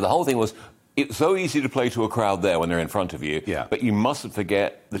 You know, the whole thing was, it's so easy to play to a crowd there when they're in front of you, but you mustn't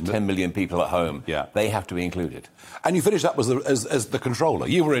forget the 10 million people at home. Yeah. They have to be included. And you finished up as the controller.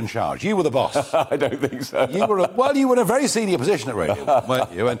 You were in charge. You were the boss. I don't think so. You were in a very senior position at Radio 1,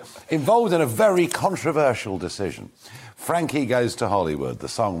 weren't you? And involved in a very controversial decision. Frankie Goes to Hollywood, the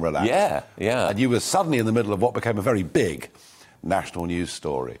song Relax. Yeah. And you were suddenly in the middle of what became a very big national news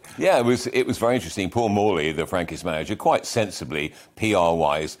story. Yeah, it was very interesting. Paul Morley, the Frankie's manager, quite sensibly,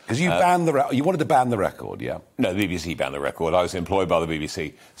 PR-wise... Because you wanted to ban the record, yeah? No, the BBC banned the record. I was employed by the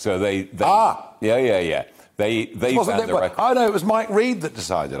BBC, so they Yeah. They banned the record. I know, it was Mike Reed that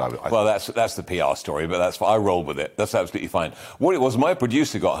decided. Well, that's the PR story, but I rolled with it. That's absolutely fine. What it was, my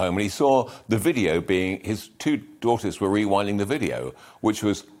producer got home and he saw the video being... His two daughters were rewinding the video, which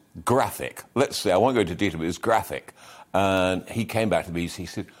was graphic. Let's say, I won't go into detail, but it was graphic. And he came back to the BBC, he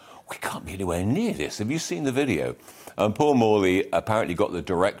said, we can't be anywhere near this. Have you seen the video? And Paul Morley apparently got the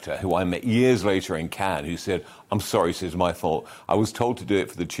director, who I met years later in Cannes, who said, I'm sorry, it's my fault. I was told to do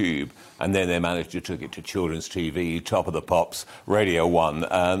it for the Tube, and then their manager took it to Children's TV, Top of the Pops, Radio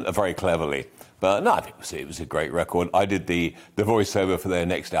 1, very cleverly. But no, I think it was a great record. I did the voiceover for their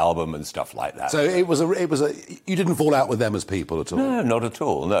next album and stuff like that. So it was you didn't fall out with them as people at all? No, not at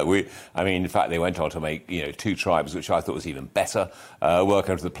all. No, in fact, they went on to make 2 Tribes, which I thought was even better.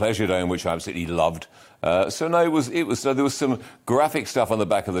 Welcome to the Pleasure Dome, which I absolutely loved. So no, there was some graphic stuff on the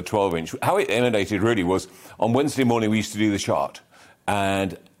back of the 12-inch. How it emanated really was on Wednesday morning we used to do the chart.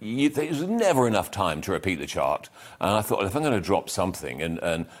 And there was never enough time to repeat the chart. And I thought, if I'm going to drop something,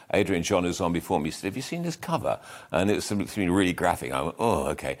 and Adrian John, who's on before me, said, have you seen this cover? And it's something really graphic. I went, oh,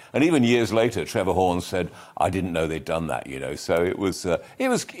 OK. And even years later, Trevor Horn said, I didn't know they'd done that, So it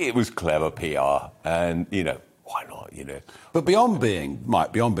was clever PR. And, why not, But beyond being a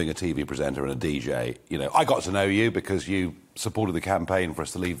TV presenter and a DJ, I got to know you because you supported the campaign for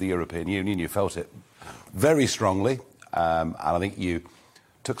us to leave the European Union. You felt it very strongly. And I think you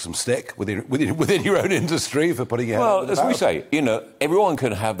took some stick within your own industry for putting it out. Well, as we say, everyone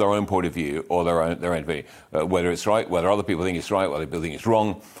can have their own point of view or their own opinion, whether it's right, whether other people think it's right, whether people think it's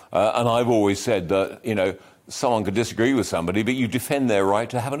wrong. And I've always said that, someone could disagree with somebody, but you defend their right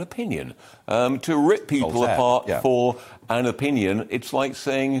to have an opinion. To rip people apart for an opinion, it's like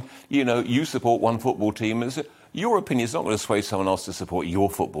saying, you support one football team. Your opinion is not going to sway someone else to support your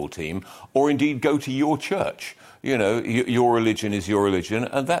football team or indeed go to your church. Your religion is your religion,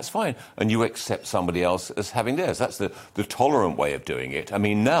 and that's fine. And you accept somebody else as having theirs. That's the tolerant way of doing it. I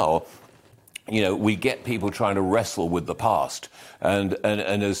mean, now, we get people trying to wrestle with the past. And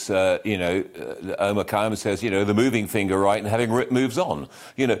as, Omar Khayyam says, the moving finger right and having Rip moves on.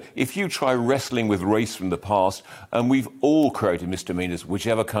 If you try wrestling with race from the past, and we've all created misdemeanors,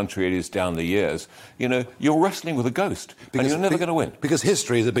 whichever country it is down the years, you're wrestling with a ghost, and you're never going to win. Because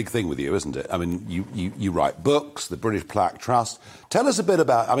history is a big thing with you, isn't it? I mean, you write books, the British Plaque Trust. Tell us a bit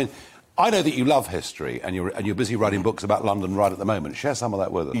about... I know that you love history, and you're busy writing books about London right at the moment. Share some of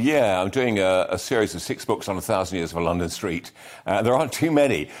that with us. Yeah, I'm doing a series of 6 books on 1,000 years of London Street. There aren't too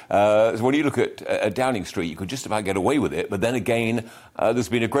many. When you look at Downing Street, you could just about get away with it. But then again, there's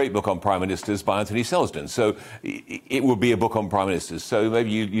been a great book on Prime Ministers by Anthony Selsdon. So it would be a book on Prime Ministers. So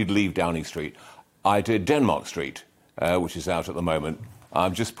maybe you'd leave Downing Street. I did Denmark Street, which is out at the moment.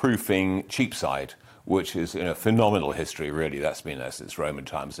 I'm just proofing Cheapside, which is phenomenal history, really. That's been there since Roman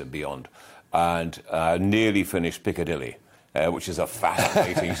times and beyond. And nearly finished Piccadilly, which is a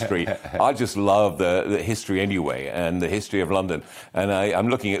fascinating street. I just love the history anyway, and the history of London. And I'm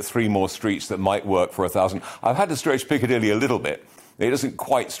looking at 3 more streets that might work for 1,000. I've had to stretch Piccadilly a little bit. It doesn't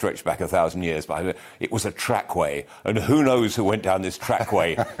quite stretch back 1,000 years, but it was a trackway, and who knows who went down this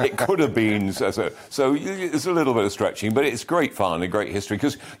trackway. It could have been... So it's a little bit of stretching, but it's great fun and great history,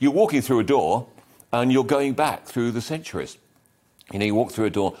 because you're walking through a door... and you're going back through the centuries. You walk through a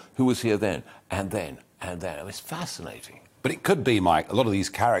door, who was here then, and then, and then. It's fascinating. But it could be, Mike, a lot of these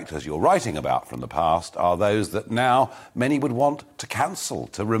characters you're writing about from the past are those that now many would want to cancel,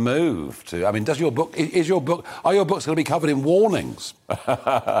 to remove, to... are your books going to be covered in warnings?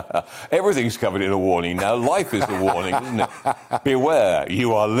 Everything's covered in a warning now. Life is a warning, isn't it? Beware,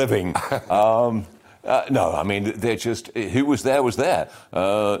 you are living. No, they're just... Who was there was there.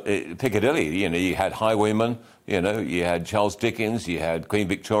 Piccadilly, you had highwaymen, you had Charles Dickens, you had Queen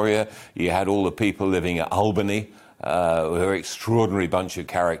Victoria, you had all the people living at Albany, who are an extraordinary bunch of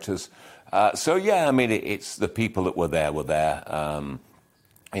characters. It's the people that were there.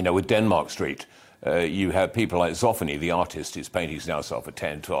 With Denmark Street, you have people like Zoffany, the artist, whose paintings now sell for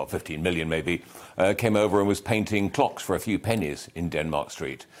 10, 12, 15 million maybe, came over and was painting clocks for a few pennies in Denmark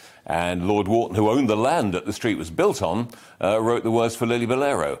Street. And Lord Wharton, who owned the land that the street was built on, wrote the words for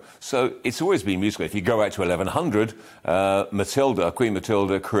Lillibullero. So it's always been musical. If you go back to 1100, Queen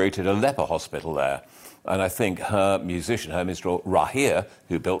Matilda created a leper hospital there. And I think her minstrel, Rahir,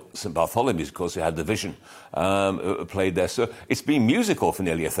 who built St Bartholomew's, of course, who had the vision, played there. So it's been musical for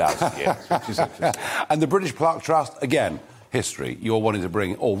nearly 1,000 years. And the British Plaque Trust, again, history. You're wanting to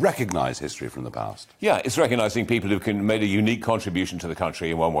bring or recognise history from the past. Yeah, it's recognising people who've made a unique contribution to the country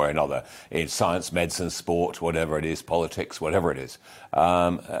in one way or another, in science, medicine, sport, whatever it is, politics, whatever it is.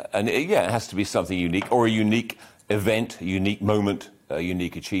 It has to be something unique, or a unique event, a unique moment, a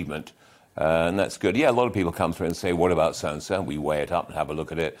unique achievement. And that's good. Yeah, a lot of people come through and say, what about so-and-so? And we weigh it up and have a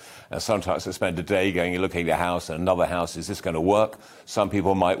look at it. And sometimes I spend a day going and looking at a house and another house. Is this going to work? Some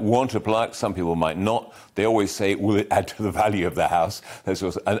people might want a plaque. Some people might not. They always say, will it add to the value of the house?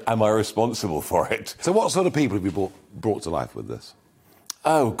 And am I responsible for it? So what sort of people have you brought to life with this?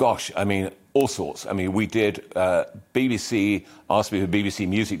 Oh, gosh. I mean, all sorts. I mean, we did... BBC asked me for BBC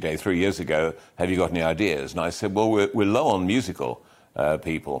Music Day 3 years ago, have you got any ideas? And I said, well, we're low on musical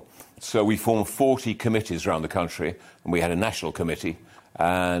people. So we formed 40 committees around the country, and we had a national committee,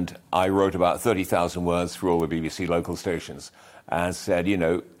 and I wrote about 30,000 words for all the BBC local stations and said,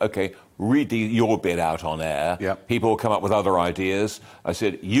 OK, read your bit out on air. Yep. People will come up with other ideas. I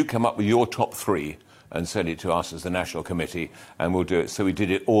said, you come up with your top 3 and send it to us as the national committee, and we'll do it. So we did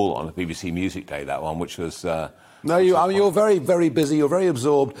it all on the BBC Music Day, that one, which was... you're very, very busy, you're very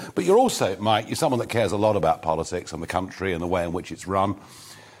absorbed, but you're also, Mike, you're someone that cares a lot about politics and the country and the way in which it's run.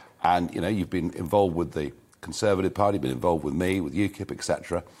 And, you've been involved with the Conservative Party, been involved with me, with UKIP,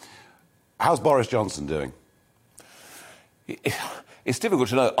 etc. How's Boris Johnson doing? It's difficult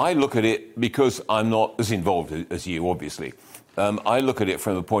to know. I look at it because I'm not as involved as you, obviously. I look at it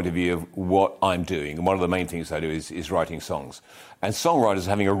from the point of view of what I'm doing. And one of the main things I do is writing songs. And songwriters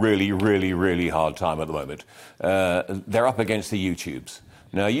are having a really, really, really hard time at the moment. They're up against the YouTubes.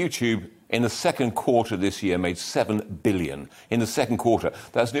 Now, YouTube... in the second quarter this year, made $7 billion. In the second quarter,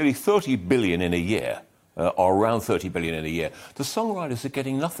 that's nearly $30 billion in a year, or around $30 billion in a year. The songwriters are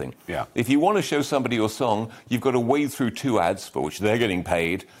getting nothing. Yeah. If you want to show somebody your song, you've got to wade through 2 ads for which they're getting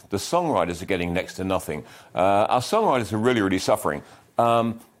paid. The songwriters are getting next to nothing. Our songwriters are really, really suffering.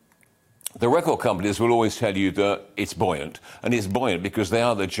 The record companies will always tell you that it's buoyant, and it's buoyant because they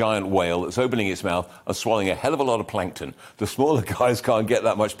are the giant whale that's opening its mouth and swallowing a hell of a lot of plankton. The smaller guys can't get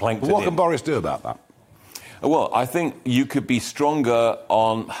that much plankton But what can Boris do about that? Well, I think you could be stronger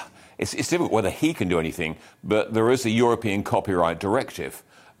on... It's difficult whether he can do anything, but there is a European copyright directive,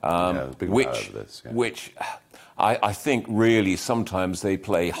 which I think really sometimes they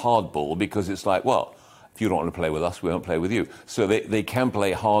play hardball because it's like, well, if you don't want to play with us, we won't play with you. So they can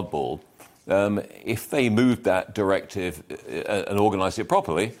play hardball. If they moved that directive and organised it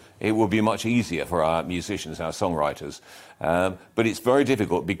properly, it would be much easier for our musicians, our songwriters. But it's very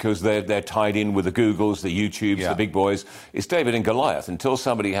difficult because they're tied in with the Googles, the YouTubes, the big boys. It's David and Goliath. Until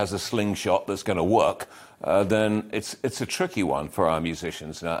somebody has a slingshot that's going to work, then it's a tricky one for our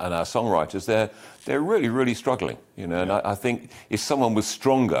musicians and our songwriters. They're really, really struggling. And I think if someone was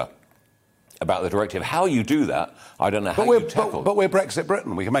stronger about the directive. How you do that, I don't know how you tackle. But we're Brexit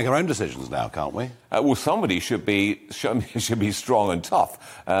Britain. We can make our own decisions now, can't we? Well, somebody should be strong and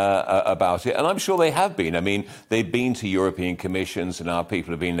tough about it, and I'm sure they have been. I mean, they've been to European commissions, and our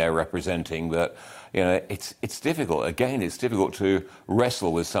people have been there representing that. It's difficult. Again, it's difficult to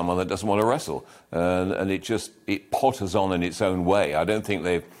wrestle with someone that doesn't want to wrestle, and it potters on in its own way. I don't think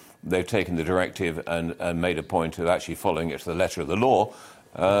they've taken the directive and made a point of actually following it to the letter of the law.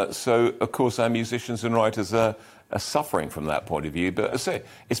 So, of course, our musicians and writers are suffering from that point of view. But as I say,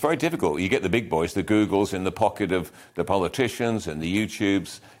 it's very difficult. You get the big boys, the Googles, in the pocket of the politicians and the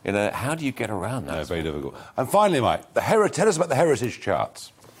YouTubes. How do you get around that? No, very difficult. And finally, Mike, tell us about the Heritage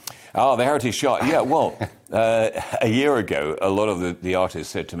charts. Oh, the Heritage chart. Yeah, well, a year ago, a lot of the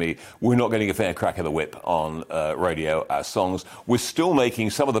artists said to me, we're not getting a fair crack of the whip on radio, our songs. We're still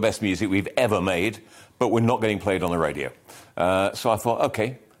making some of the best music we've ever made, but we're not getting played on the radio. So I thought,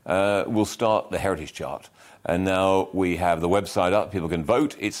 OK, we'll start the Heritage chart. And now we have the website up. People can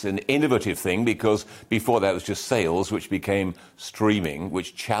vote. It's an innovative thing because before that it was just sales, which became streaming,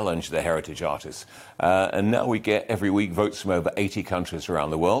 which challenged the Heritage artists. And now we get every week votes from over 80 countries around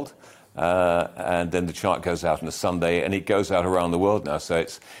the world. And then the chart goes out on a Sunday, and it goes out around the world now. So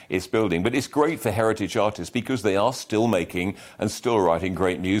it's building. But it's great for Heritage artists because they are still making and still writing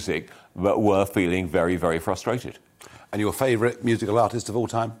great music, but were feeling very, very frustrated. And your favourite musical artist of all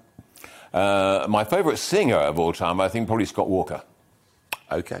time? My favourite singer of all time, I think, probably Scott Walker.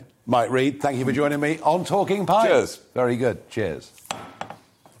 OK. Mike Read, thank you for joining me on Talking Pipes. Cheers. Very good. Cheers.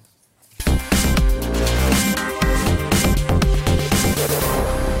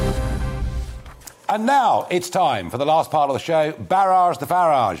 And now it's time for the last part of the show, Barrage the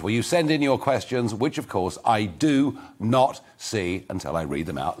Farage, where you send in your questions, which, of course, I do not see until I read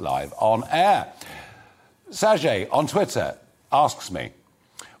them out live on air. Sajay on Twitter asks me,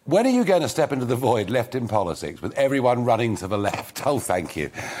 When are you going to step into the void left in politics with everyone running to the left? Oh, thank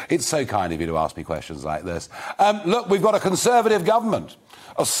you. It's so kind of you to ask me questions like this. Look, we've got a Conservative government,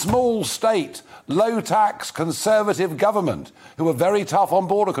 a small state, low-tax Conservative government who are very tough on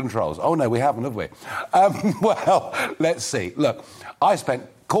border controls. Oh, no, we haven't, have we? Well, let's see. Look, I spent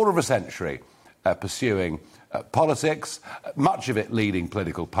a quarter of a century pursuing politics, much of it leading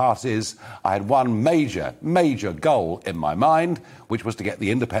political parties. I had one major goal in my mind, which was to get the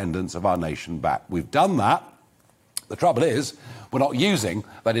independence of our nation back. We've done that. The trouble is, we're not using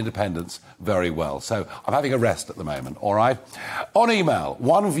that independence very well. So I'm having a rest at the moment, all right? On email,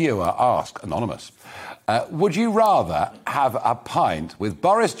 one viewer asked, anonymous, would you rather have a pint with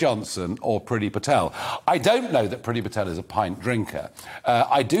Boris Johnson or Priti Patel? I don't know that Priti Patel is a pint drinker.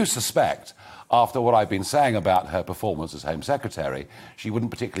 I do suspect, after what I've been saying about her performance as Home Secretary, she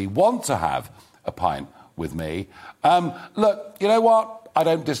wouldn't particularly want to have a pint with me. Look, you know what? I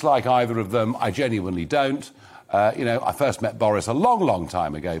don't dislike either of them. I genuinely don't. I first met Boris a long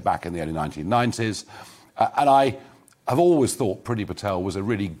time ago, back in the early 1990s, and I have always thought Priti Patel was a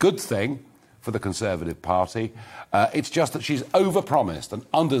really good thing for the Conservative Party. It's just that she's overpromised and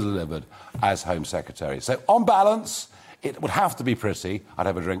underdelivered as Home Secretary. So, on balance, it would have to be Priti I'd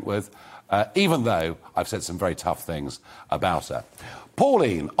have a drink with, even though I've said some very tough things about her.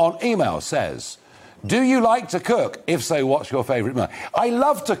 Pauline, on email, says, do you like to cook? If so, what's your favourite meal? I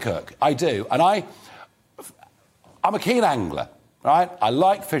love to cook, I do, and I'm a keen angler, right? I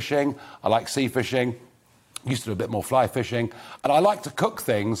like fishing, I like sea fishing, used to do a bit more fly fishing, and I like to cook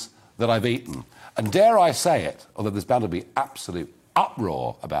things that I've eaten. And dare I say it, although there's bound to be absolute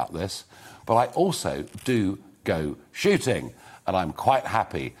uproar about this, but I also do go shooting, and I'm quite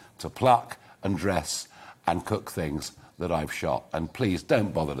happy to pluck and dress and cook things that I've shot. And please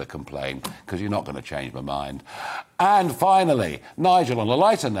don't bother to complain, because you're not going to change my mind. And finally, Nigel, on a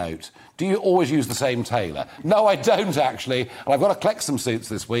lighter note, do you always use the same tailor? No, I don't, actually. And I've got to collect some suits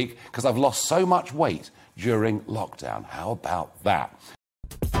this week because I've lost so much weight during lockdown. How about that?